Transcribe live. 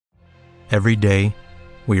Every day,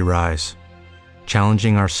 we rise,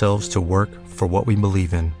 challenging ourselves to work for what we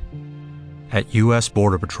believe in. At U.S.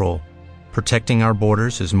 Border Patrol, protecting our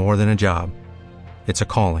borders is more than a job. It's a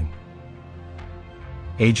calling.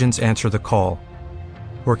 Agents answer the call,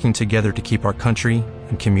 working together to keep our country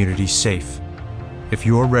and communities safe. If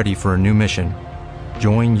you are ready for a new mission,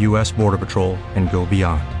 join U.S. Border Patrol and go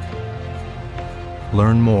beyond.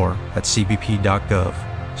 Learn more at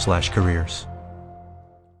cbp.gov/careers.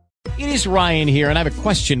 It is Ryan here, and I have a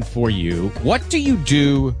question for you. What do you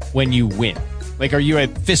do when you win? Like, are you a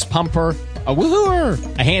fist pumper, a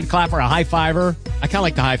woohooer, a hand clapper, a high fiver? I kind of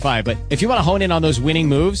like the high five, but if you want to hone in on those winning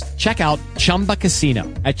moves, check out Chumba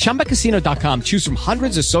Casino. At ChumbaCasino.com, choose from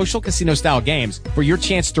hundreds of social casino-style games for your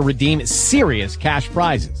chance to redeem serious cash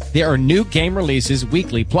prizes. There are new game releases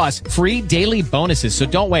weekly, plus free daily bonuses. So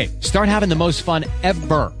don't wait. Start having the most fun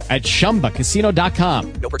ever at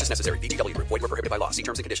ChumbaCasino.com. No purchase necessary. VGW. Void where prohibited by law. See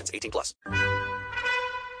terms and conditions. 18+.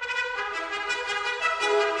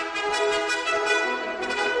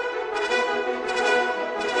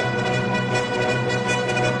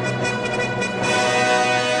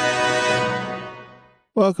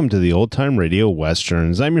 Welcome to the Old Time Radio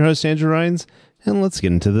Westerns. I'm your host, Andrew Rhynes, and let's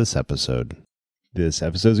get into this episode. This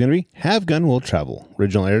episode is going to be Have Gun Will Travel.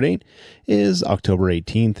 Original air date is October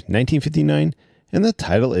 18th, 1959, and the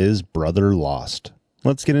title is Brother Lost.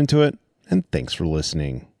 Let's get into it, and thanks for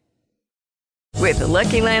listening. With the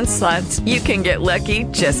Lucky Land Slots, you can get lucky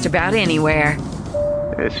just about anywhere.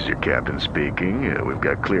 This is your captain speaking. We've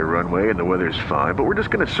got clear runway and the weather's fine, but we're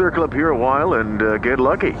just going to circle up here a while and get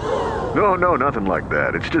lucky. No, nothing like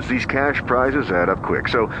that. It's just these cash prizes add up quick.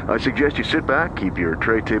 So I suggest you sit back, keep your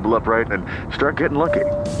tray table upright, and start getting lucky.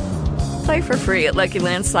 Play for free at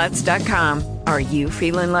LuckyLandSlots.com. Are you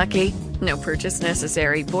feeling lucky? No purchase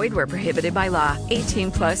necessary. Void where prohibited by law.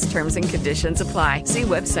 18+ terms and conditions apply. See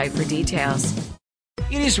website for details.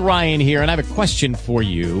 It is Ryan here, and I have a question for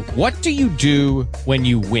you. What do you do when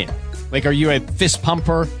you win? Like, are you a fist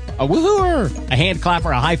pumper, a woohooer, a hand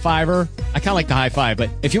clapper, a high fiver? I kind of like the high five, but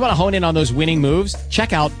if you want to hone in on those winning moves,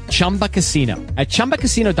 check out Chumba Casino. At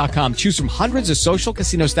ChumbaCasino.com, choose from hundreds of social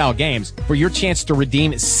casino-style games for your chance to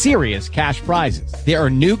redeem serious cash prizes. There are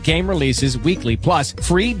new game releases weekly, plus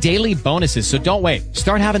free daily bonuses. So don't wait.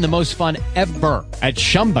 Start having the most fun ever at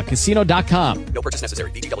ChumbaCasino.com. No purchase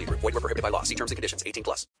necessary. VGW. Void where prohibited by law. See terms and conditions.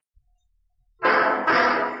 18+.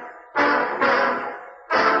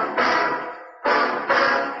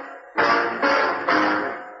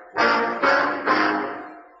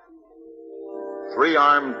 Three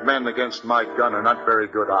armed men against my gun are not very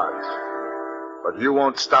good odds. But you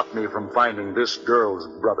won't stop me from finding this girl's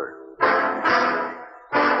brother.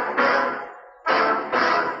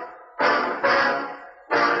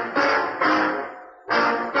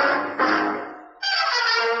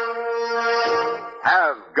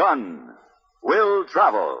 Have Gun Will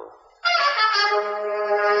Travel.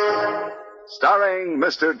 Starring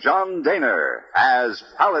Mr. John Daner as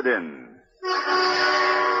Paladin.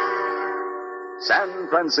 San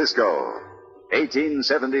Francisco,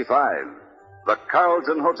 1875. The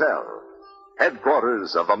Carlton Hotel,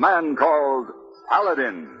 headquarters of a man called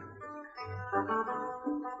Paladin.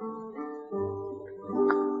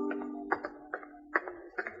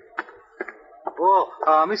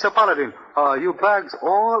 Mr. Paladin, your bags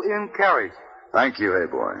all in carriage. Thank you, hey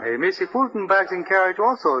boy. Hey, Missy Fulton bags in carriage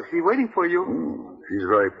also. She waiting for you. She's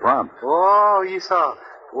very prompt. Oh, yes, sir.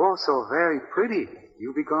 Oh, so very pretty.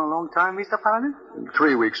 You be gone a long time, Mr. Paladin?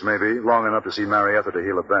 3 weeks, maybe. Long enough to see Marietta to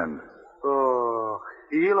Gila Bend. Oh,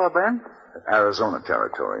 Gila Bend? Arizona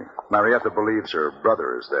territory. Marietta believes her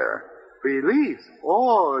brother is there. Believes?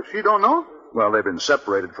 Oh, she don't know? Well, they've been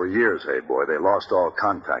separated for years, hey boy. They lost all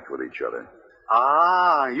contact with each other.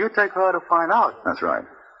 Ah, you take her to find out. That's right.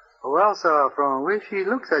 Well, sir, from where she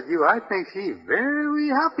looks at you, I think she's very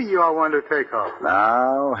happy you are one to take her.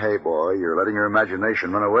 Now, hey, boy, you're letting your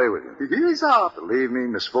imagination run away with you. Yes, sir. Believe me,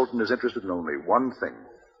 Miss Fulton is interested in only one thing.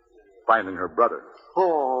 Finding her brother.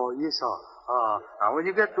 Oh, yes, sir. Now when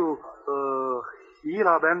you get to,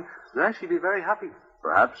 Gila, then she'll be very happy.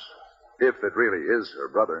 Perhaps, if it really is her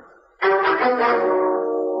brother.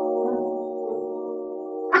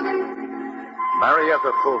 Marietta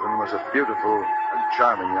Fulton was a beautiful and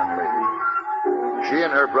charming young lady. She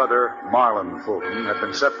and her brother, Marlon Fulton, had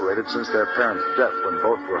been separated since their parents' death when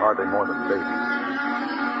both were hardly more than babies.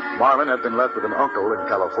 Marlon had been left with an uncle in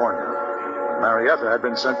California. Marietta had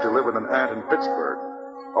been sent to live with an aunt in Pittsburgh.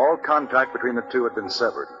 All contact between the two had been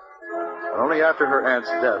severed. And only after her aunt's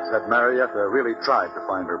death had Marietta really tried to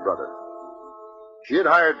find her brother. She had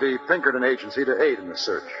hired the Pinkerton agency to aid in the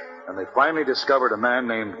search, and they finally discovered a man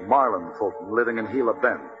named Marlon Fulton living in Gila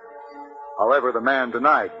Bend. However, the man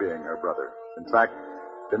denied being her brother. In fact,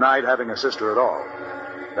 denied having a sister at all.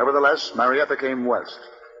 Nevertheless, Marietta came west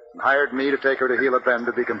and hired me to take her to Gila Bend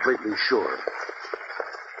to be completely sure.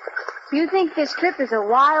 You think this trip is a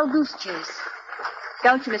wild goose chase,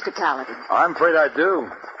 don't you, Mr. Paladin? I'm afraid I do.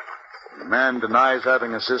 The man denies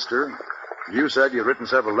having a sister. You said you'd written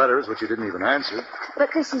several letters, which you didn't even answer.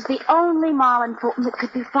 But this is the only Marlin Fulton that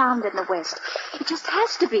could be found in the West. It just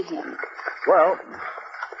has to be him. Well,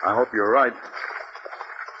 I hope you're right.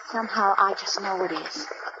 Somehow I just know it is.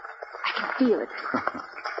 I can feel it.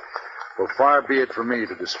 Well, far be it from me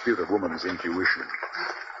to dispute a woman's intuition.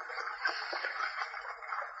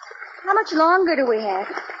 How much longer do we have?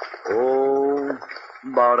 Oh,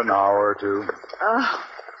 about an hour or two. Oh,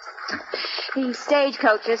 these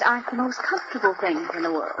stagecoaches aren't the most comfortable things in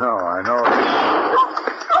the world. No, I know.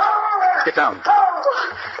 Get down.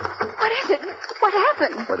 What is it? What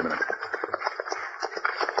happened? Wait a minute.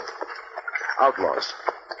 Outlaws.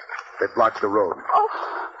 They blocked the road. Oh,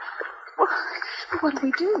 what do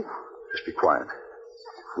we do? Just be quiet.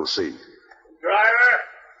 We'll see. Driver,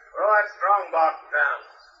 throw that strong box down.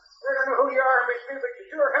 I don't know who you are, mister, but you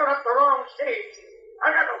sure held up the wrong stage.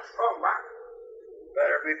 I got no strong box.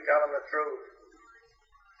 Better be telling the truth.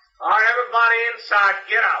 All right, everybody inside,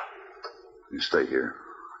 get out. You stay here.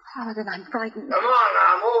 Paladin, I'm frightened. Come on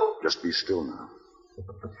now, move. Just be still now. All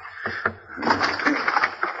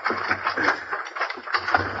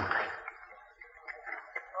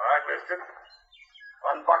right, mister.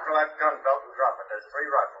 Unbuckle that gun belt and drop it. There's 3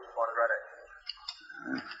 rifles pointed right at you.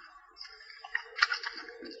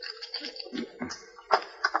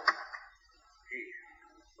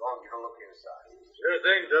 As long as you don't look inside. Sure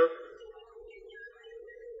thing, Duke.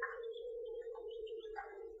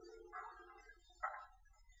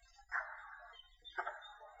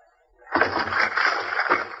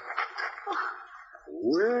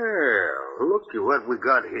 Well, look at what we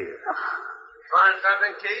got here. Find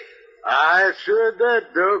something, Keith? I sure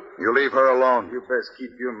did, Duke. You leave her alone. You best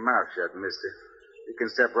keep your mouth shut, mister. You can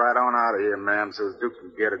step right on out of here, ma'am, so Duke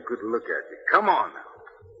can get a good look at you. Come on now.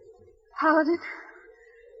 Paladin?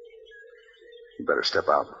 You better step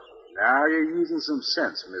out. Now you're using some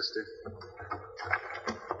sense, mister.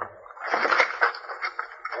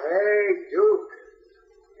 Hey, Duke.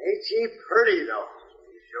 Ain't she pretty, though?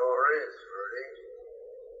 She sure is pretty.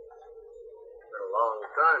 Been a long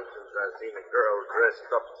time since I've seen a girl dressed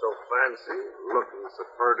up so fancy, looking so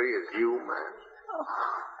pretty as you, man. Oh.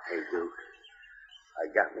 Hey, Duke. I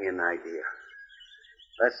got me an idea.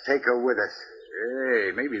 Let's take her with us.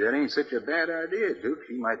 Hey, maybe that ain't such a bad idea, Duke.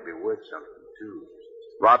 She might be worth something, too.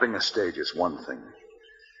 Robbing a stage is one thing.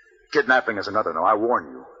 Kidnapping is another. Now, I warn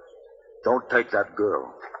you. Don't take that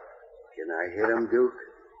girl. Can I hit him, Duke?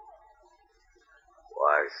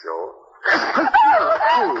 Why, sure.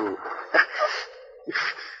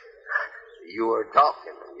 You were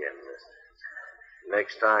talking again, mister.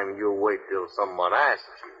 Next time, you'll wait till someone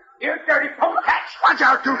asks you. You dirty polecats! Watch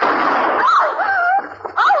out, Duke! Oh,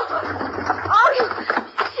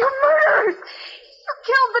 you murderers! You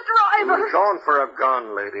killed the driver! You're going for a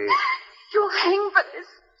gun, lady. You'll hang for this.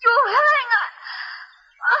 You'll hang.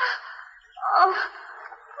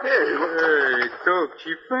 Hey, Duke,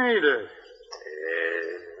 she fainted.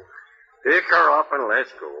 Pick her up and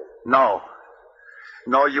let's go. No.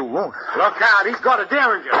 No, you won't. Look out, he's got a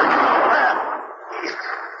derringer.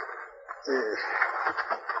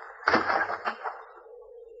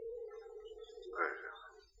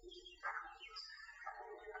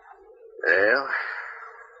 Well,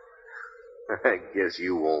 I guess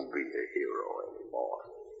you won't be a hero anymore.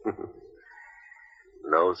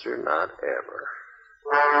 No, sir, not ever.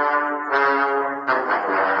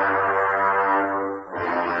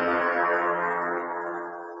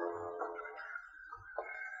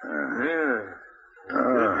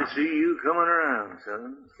 Good to see you coming around,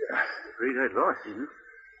 son. Afraid I'd lost you.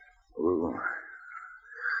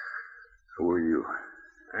 Who are you?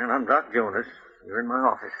 And I'm Doc Jonas. You're in my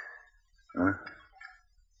office. Huh?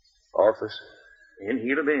 Office? In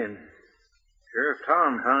Gila Bend. Sheriff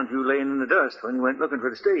Tom found you laying in the dust when he went looking for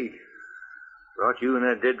the stage. Brought you and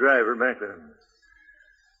that dead driver back with him.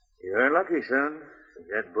 You're lucky, son. If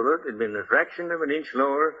that bullet had been a fraction of an inch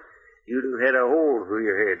lower, you'd have had a hole through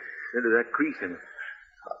your head instead of that crease in it.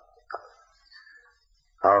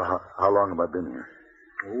 How long have I been here?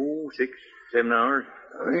 Oh, 6, 7 hours.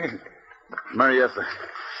 Marietta.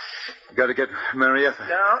 Got to get Marietta.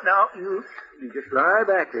 No, you just lie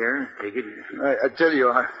back there. Take it easy. I tell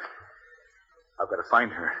you, I've got to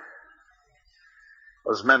find her.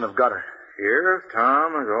 Those men have got her. Sheriff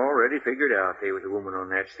Tom has already figured out there was a woman on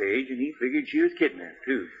that stage, and he figured she was kidnapped,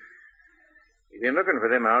 too. You've been looking for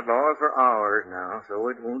them outlaws for hours now, so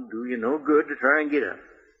it won't do you no good to try and get 'em.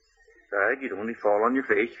 Besides, you'd only fall on your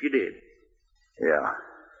face if you did. Yeah.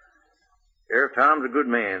 Sheriff Tom's a good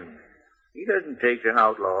man. He doesn't take to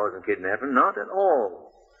outlaws and kidnapping, not at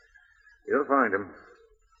all. You'll find 'em.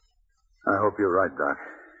 I hope you're right, Doc.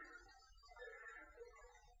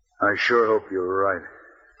 I sure hope you're right.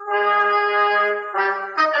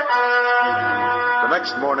 The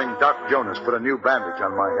next morning, Doc Jonas put a new bandage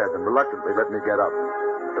on my head and reluctantly let me get up.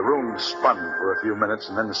 The room spun for a few minutes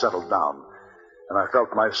and then settled down, and I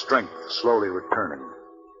felt my strength slowly returning.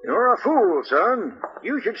 You're a fool, son.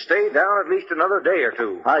 You should stay down at least another day or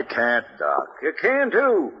two. I can't, Doc. You can,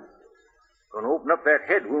 too. Gonna open up that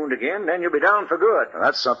head wound again, then you'll be down for good. Now,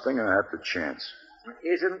 that's something I have to chance. There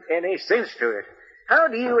isn't any sense to it. How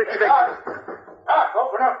do you expect... Doc,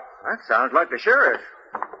 open up. That sounds like the sheriff.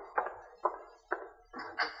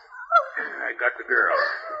 I got the girl.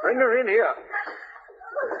 Bring her in here.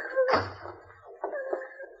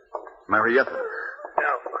 Marietta.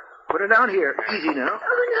 Now, put her down here. Easy now.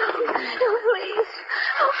 Oh, no. No, please.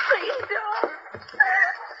 Oh, please don't.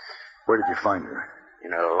 Where did you find her?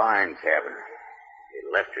 In a line cabin.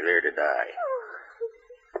 They left her there to die.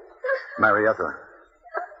 Marietta.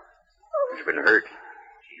 She's been hurt.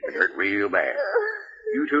 She's been hurt real bad.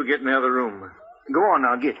 You two get in the other room. Go on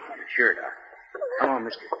now, get. Sure, Doc. Come on,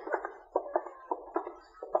 mister.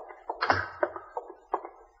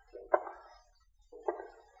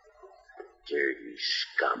 Dirty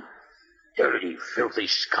scum. Dirty, filthy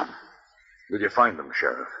scum. Did you find them,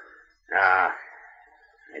 Sheriff? I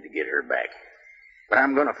had to get her back. But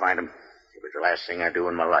I'm going to find him. It was the last thing I do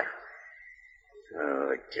in my life.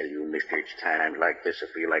 Oh, I tell you, mister, it's times like this I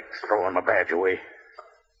feel like throwing my badge away.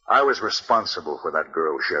 I was responsible for that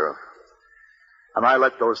girl, Sheriff. And I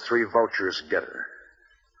let those 3 vultures get her.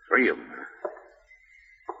 3 of them.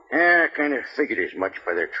 Yeah, I kind of figured as much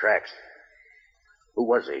by their tracks. Who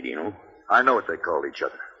was they, do you know? I know what they called each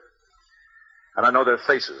other. And I know their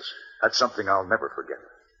faces. That's something I'll never forget.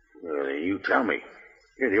 Well, then you tell me.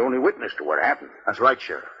 You're the only witness to what happened. That's right,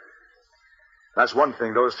 Sheriff. That's one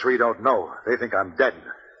thing those 3 don't know. They think I'm dead.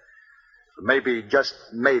 Maybe, just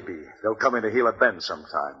maybe, they'll come into Gila Bend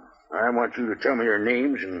sometime. I want you to tell me their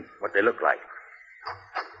names and what they look like.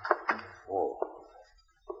 Oh.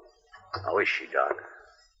 How is she, Doc?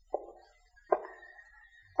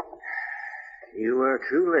 You are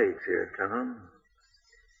too late, Sheriff Tom.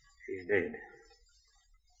 She's dead.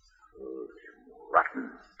 Oh, them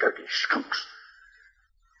rotten, dirty skunks.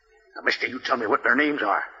 Now, mister, you tell me what their names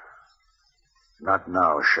are. Not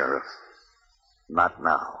now, Sheriff. Not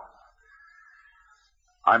now.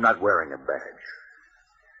 I'm not wearing a badge.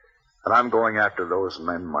 And I'm going after those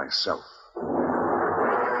men myself.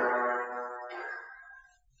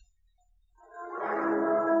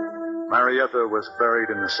 Marietta was buried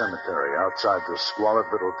in the cemetery outside the squalid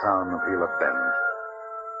little town of Gila Bend.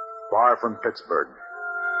 Far from Pittsburgh.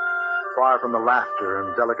 Far from the laughter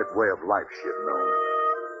and delicate way of life she had known.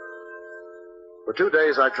 For 2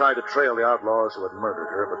 days I tried to trail the outlaws who had murdered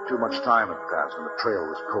her, but too much time had passed and the trail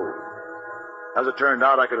was cold. As it turned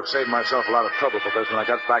out, I could have saved myself a lot of trouble because when I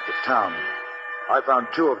got back to town, I found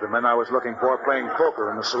 2 of the men I was looking for playing poker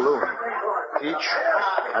in the saloon. Keach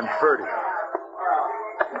and Ferdy.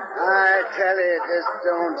 I tell you, it just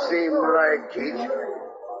don't seem right, Keach.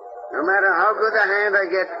 No matter how good a hand I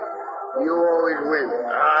get, you always win.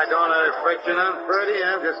 I don't affect you none, Freddie.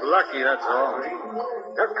 I'm just lucky, that's all.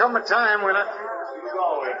 There'll come a time when I...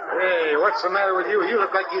 Hey, what's the matter with you? You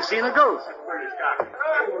look like you've seen a ghost.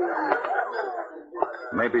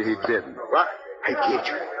 Maybe he did. What? Hey,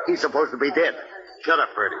 Keach, he's supposed to be dead. Shut up,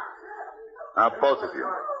 Freddie. Now, both of you,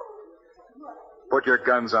 put your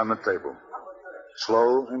guns on the table.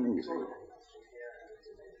 Slow and easy.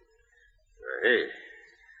 Hey,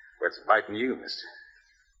 what's biting you, mister?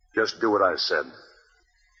 Just do what I said.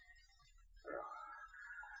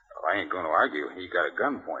 Well, I ain't going to argue. He got a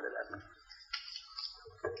gun pointed at me.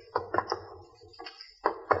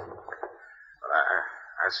 But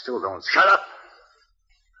I still don't... Shut up!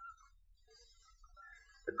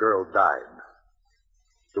 The girl died.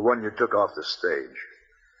 The one you took off the stage.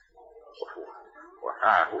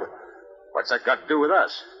 Well, what's that got to do with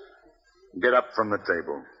us? Get up from the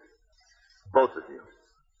table. Both of you.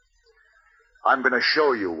 I'm going to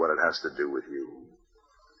show you what it has to do with you.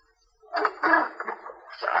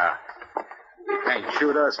 You can't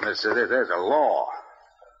shoot us, mister. There's a law.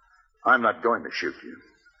 I'm not going to shoot you.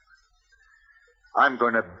 I'm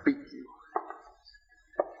going to beat you.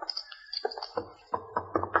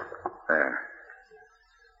 There.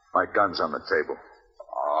 My gun's on the table.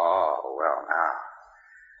 Oh, well, now.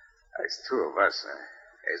 There's 2 of us.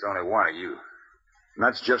 There's only one of you. And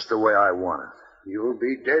that's just the way I want it. You'll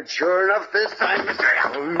be dead sure enough this time, Mr.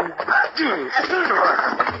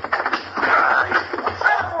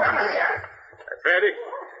 Fatty?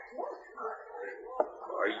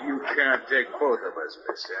 Oh, you can't take both of us,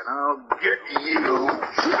 mister, and I'll get you.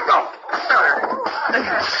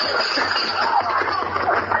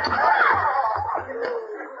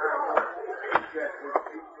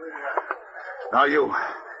 Now you,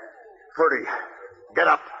 Ferdy, get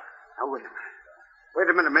up. Now, wait a minute. Wait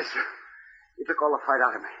a minute, mister. You took all the fight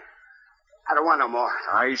out of me. I don't want no more.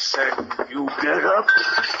 I said you get up.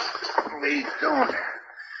 Please don't.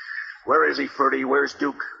 Where is he, Ferdy? Where's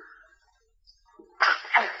Duke?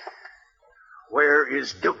 Where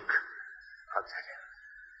is Duke? I'll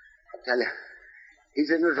tell you. He's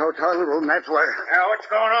in his hotel room, that's where. Now, what's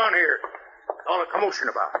going on here? All the commotion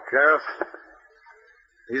about? Sheriff,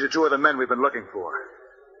 these are two of the men we've been looking for.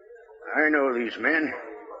 I know these men.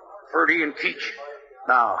 Ferdy and Keach.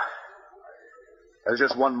 Now, there's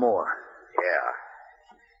just one more. Yeah.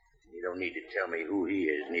 You don't need to tell me who he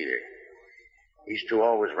is, neither. These two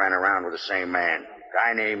always ran around with the same man.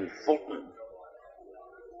 Guy named Fulton.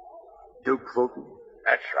 Duke Fulton?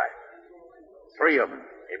 That's right. 3 of them.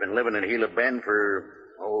 They've been living in Gila Bend for,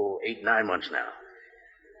 8, 9 months now.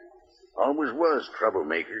 Always was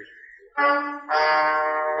troublemakers.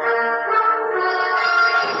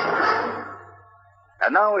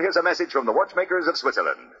 And now here's a message from the watchmakers of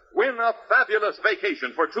Switzerland. Win a fabulous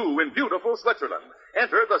vacation for 2 in beautiful Switzerland.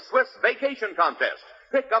 Enter the Swiss Vacation Contest.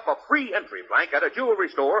 Pick up a free entry blank at a jewelry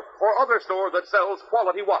store or other store that sells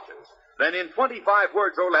quality watches. Then in 25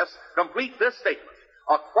 words or less, complete this statement.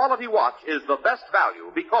 A quality watch is the best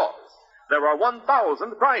value because there are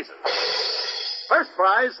 1,000 prizes. First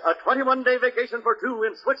prize, a 21-day vacation for 2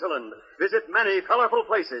 in Switzerland. Visit many colorful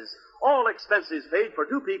places. All expenses paid for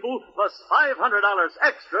 2 people, plus $500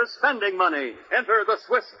 extra spending money. Enter the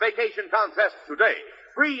Swiss Vacation Contest today.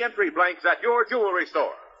 Free entry blanks at your jewelry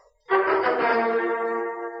store.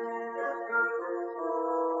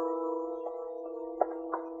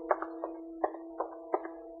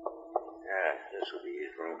 This will be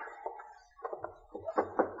his room.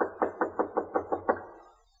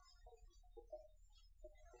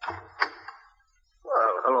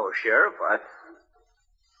 Well, hello, Sheriff.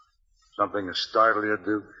 Something has startled you,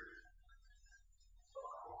 Duke?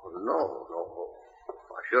 No.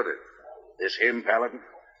 Why should it? This him, Paladin?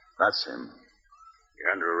 That's him.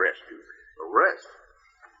 You're under arrest, Duke. Arrest?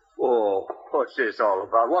 Oh, what's this all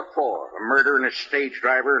about? What for? A murder and a stage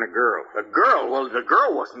driver and a girl. A girl? Well, the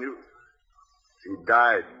girl wasn't you. She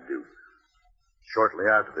died, Duke. Shortly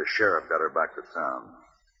after the sheriff got her back to town.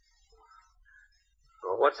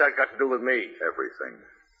 Well, what's that got to do with me? Everything.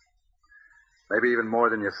 Maybe even more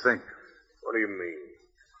than you think. What do you mean?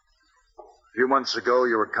 A few months ago,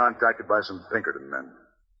 you were contacted by some Pinkerton men.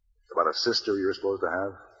 About a sister you were supposed to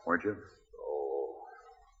have, weren't you? Oh,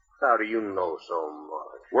 how do you know so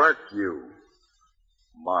much? Weren't you,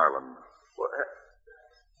 Marlin? What?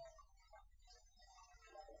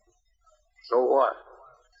 So what?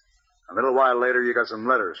 A little while later, you got some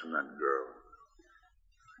letters from that girl.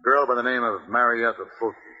 A girl by the name of Marietta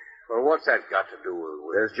Fulton. Well, what's that got to do with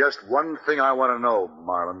it? There's just one thing I want to know,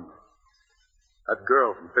 Marlin. That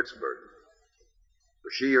girl from Pittsburgh.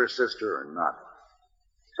 Was she your sister or not?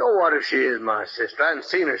 So what if she is my sister? I haven't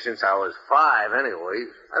seen her since I was 5 anyways.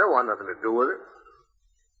 I don't want nothing to do with her.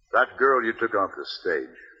 That girl you took off the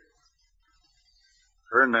stage.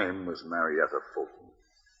 Her name was Marietta Fulton.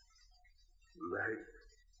 Mary?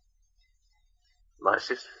 My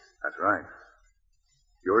sister? That's right.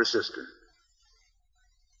 Your sister.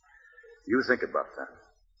 You think about that.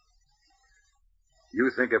 You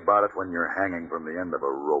think about it when you're hanging from the end of a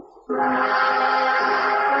rope.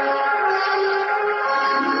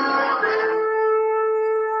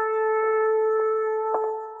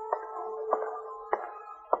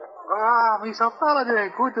 Mr.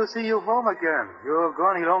 Paladin, good to see you home again. You're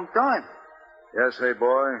gone a long time. Yes, hey,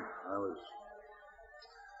 boy. I was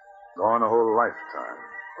gone a whole lifetime.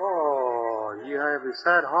 Oh, you have a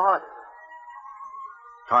sad heart.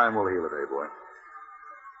 Time will heal it, hey, boy.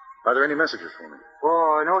 Are there any messages for me?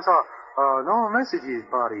 Oh, no, sir. No messages,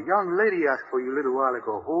 but a young lady asked for you a little while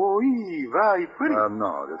ago. Oh, very pretty.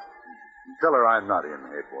 No, just tell her I'm not in,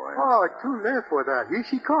 hey, boy. Oh, too late for that. Here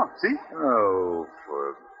she comes, see? Oh,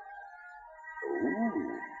 for...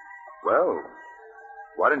 Ooh. Well,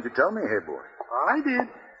 why didn't you tell me, hey, boy? I did.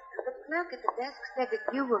 The clerk at the desk said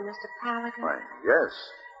that you were Mr. Paladin. Why, yes.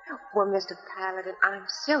 Well, Mr. Paladin, I'm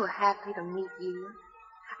so happy to meet you.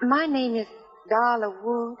 My name is Darla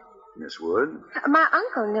Wood. Miss Wood? My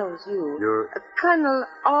uncle knows you. You're... Colonel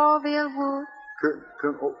Orville Wood.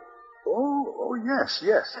 Oh, yes.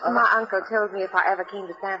 My uncle told me if I ever came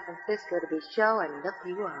to San Francisco to be sure and look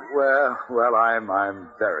you up. Well, I'm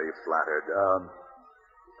very flattered.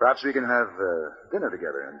 Perhaps we can have dinner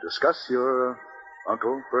together and discuss your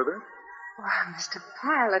uncle further? Why, Mr.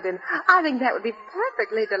 Paladin, I think that would be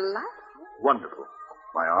perfectly delightful. Wonderful.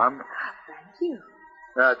 My arm? Thank you.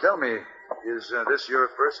 Tell me, is this your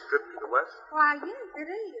first trip to the West? Why, yes, it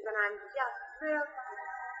is, and I'm just thrilled.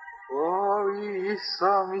 Oh,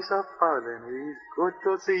 Mr. Paladin. It's good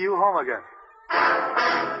to see you home again.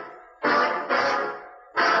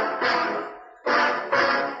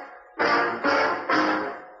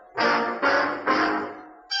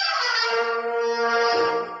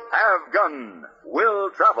 Have Gun Will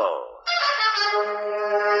Travel.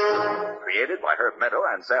 Created by Herb Meadow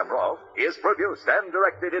and Sam Rolfe, is produced and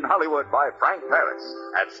directed in Hollywood by Frank Paris,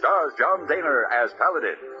 and stars John Daner as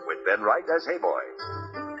Paladin, with Ben Wright as Hayboy.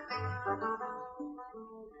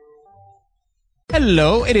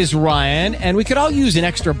 Hello, it is Ryan, and we could all use an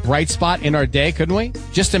extra bright spot in our day, couldn't we?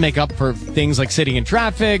 Just to make up for things like sitting in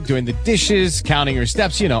traffic, doing the dishes, counting your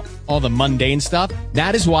steps, all the mundane stuff.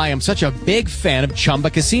 That is why I'm such a big fan of Chumba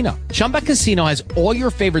Casino. Chumba Casino has all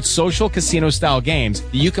your favorite social casino-style games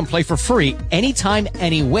that you can play for free anytime,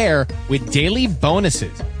 anywhere with daily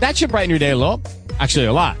bonuses. That should brighten your day a little. Actually,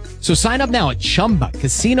 a lot. So sign up now at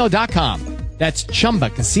ChumbaCasino.com. That's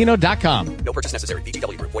ChumbaCasino.com. No purchase necessary.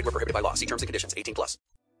 VGW Group. Void where prohibited by law. See terms and conditions. 18+.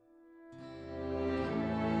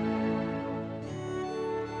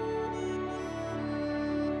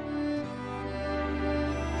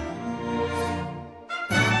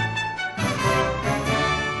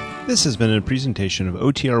 This has been a presentation of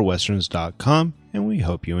OTRWesterns.com, and we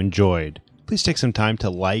hope you enjoyed. Please take some time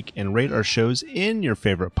to like and rate our shows in your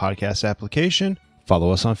favorite podcast application.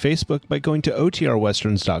 Follow us on Facebook by going to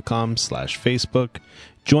OTRWesterns.com/Facebook.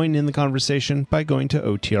 Join in the conversation by going to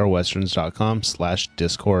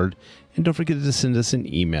OTRWesterns.com/Discord. And don't forget to send us an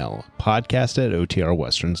email,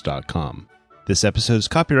 podcast@OTRWesterns.com. This episode is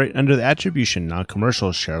copyright under the Attribution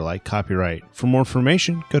Non-Commercial Share Alike copyright. For more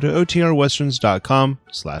information, go to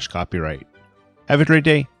OTRWesterns.com/copyright. Have a great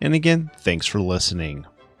day, and again, thanks for listening.